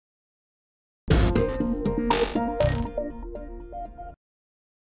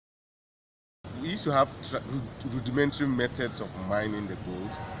used to have rudimentary methods of mining the gold,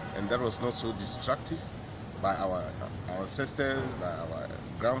 and that was not so destructive by our ancestors, by our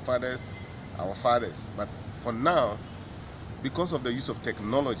grandfathers, our fathers. But for now, because of the use of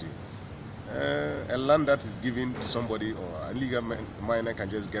technology, a land that is given to somebody or a legal miner can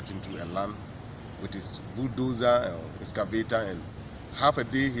just get into a land with his bulldozer or excavator, and half a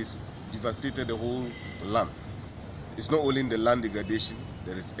day he's devastated the whole land. It's not only in the land degradation,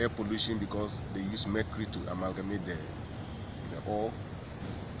 there is air pollution because they use mercury to amalgamate the ore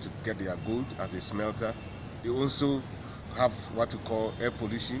to get their gold as a smelter. They also have what we call air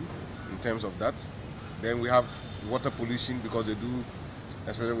pollution in terms of that. Then we have water pollution because they do,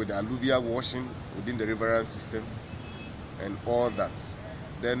 especially with the alluvial washing within the riverine system and all that.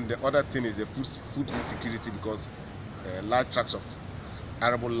 Then the other thing is the food insecurity, because large tracts of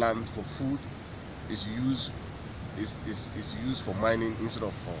arable land for food is used for mining instead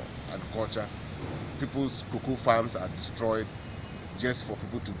of for agriculture. People's cocoa farms are destroyed just for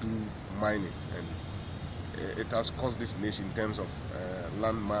people to do mining, and it has caused this nation in terms of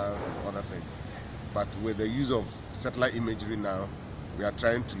land mass and other things. But with the use of satellite imagery now, we are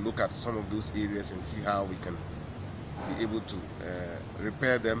trying to look at some of those areas and see how we can be able to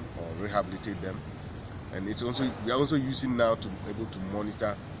repair them or rehabilitate them. And we are also using now to be able to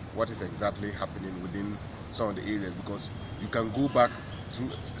monitor what is exactly happening within some of the areas, because you can go back through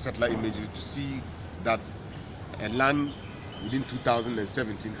satellite imagery to see that a land within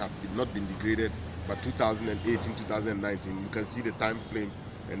 2017 have not been degraded, but 2018, 2019, you can see the time frame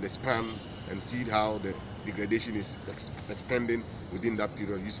and the span and see how the degradation is extending within that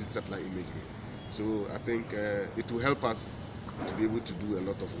period using satellite imagery. So I think it will help us to be able to do a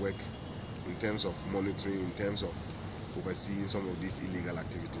lot of work in terms of monitoring, in terms of overseeing some of these illegal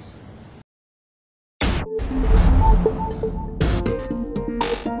activities.